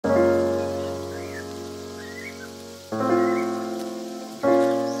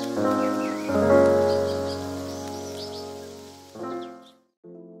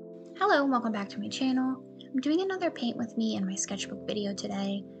and welcome back to my channel. I'm doing another paint with me in my sketchbook video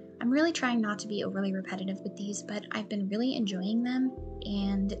today. I'm really trying not to be overly repetitive with these, but I've been really enjoying them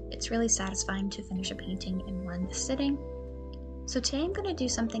and it's really satisfying to finish a painting in one sitting. So today I'm going to do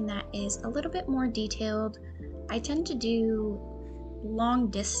something that is a little bit more detailed. I tend to do long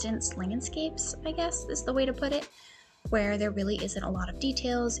distance landscapes, I guess is the way to put it, where there really isn't a lot of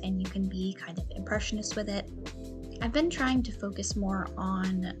details and you can be kind of impressionist with it. I've been trying to focus more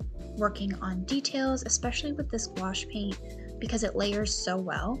on working on details, especially with this gouache paint because it layers so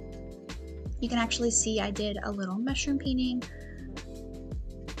well. You can actually see I did a little mushroom painting.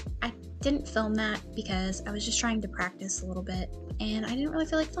 I didn't film that because I was just trying to practice a little bit and I didn't really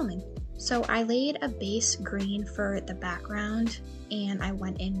feel like filming. So I laid a base green for the background and I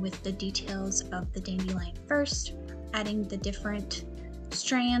went in with the details of the dandelion first, adding the different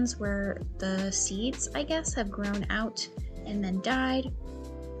strands where the seeds, I guess, have grown out and then died.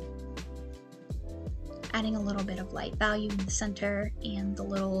 Adding a little bit of light value in the center and the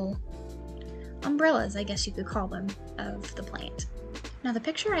little umbrellas, I guess you could call them, of the plant. Now the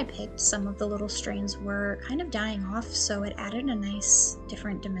picture I picked, some of the little strands were kind of dying off, so it added a nice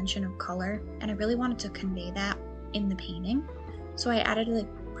different dimension of color, and I really wanted to convey that in the painting. So I added like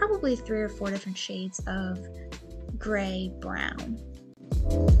probably 3 or 4 different shades of gray brown.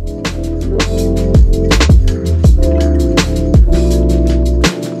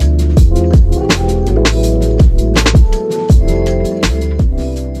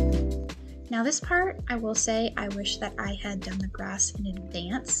 Now this part, I will say, I wish that I had done the grass in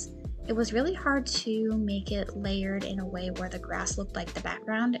advance. It was really hard to make it layered in a way where the grass looked like the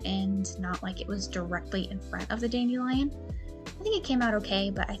background and not like it was directly in front of the dandelion. I think it came out okay,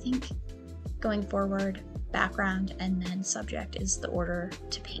 but I think going forward, background and then subject is the order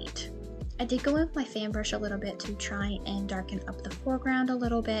to paint. I did go in with my fan brush a little bit to try and darken up the foreground a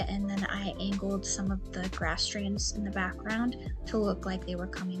little bit, and then I angled some of the grass strands in the background to look like they were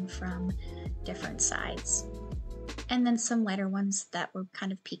coming from different sides. And then some lighter ones that were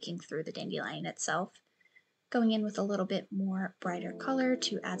kind of peeking through the dandelion itself. Going in with a little bit more brighter color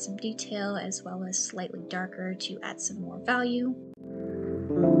to add some detail, as well as slightly darker to add some more value.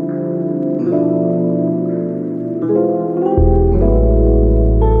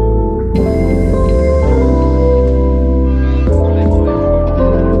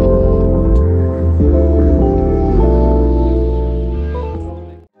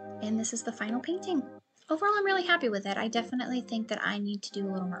 This is the final painting. Overall, I'm really happy with it. I definitely think that I need to do a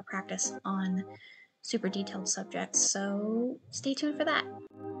little more practice on super detailed subjects, so stay tuned for that.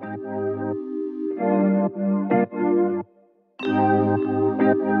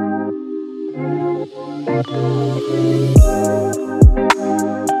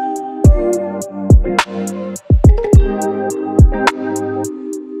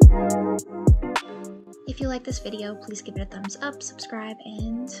 If you like this video, please give it a thumbs up, subscribe,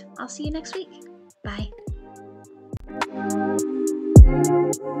 and I'll see you next week. Bye.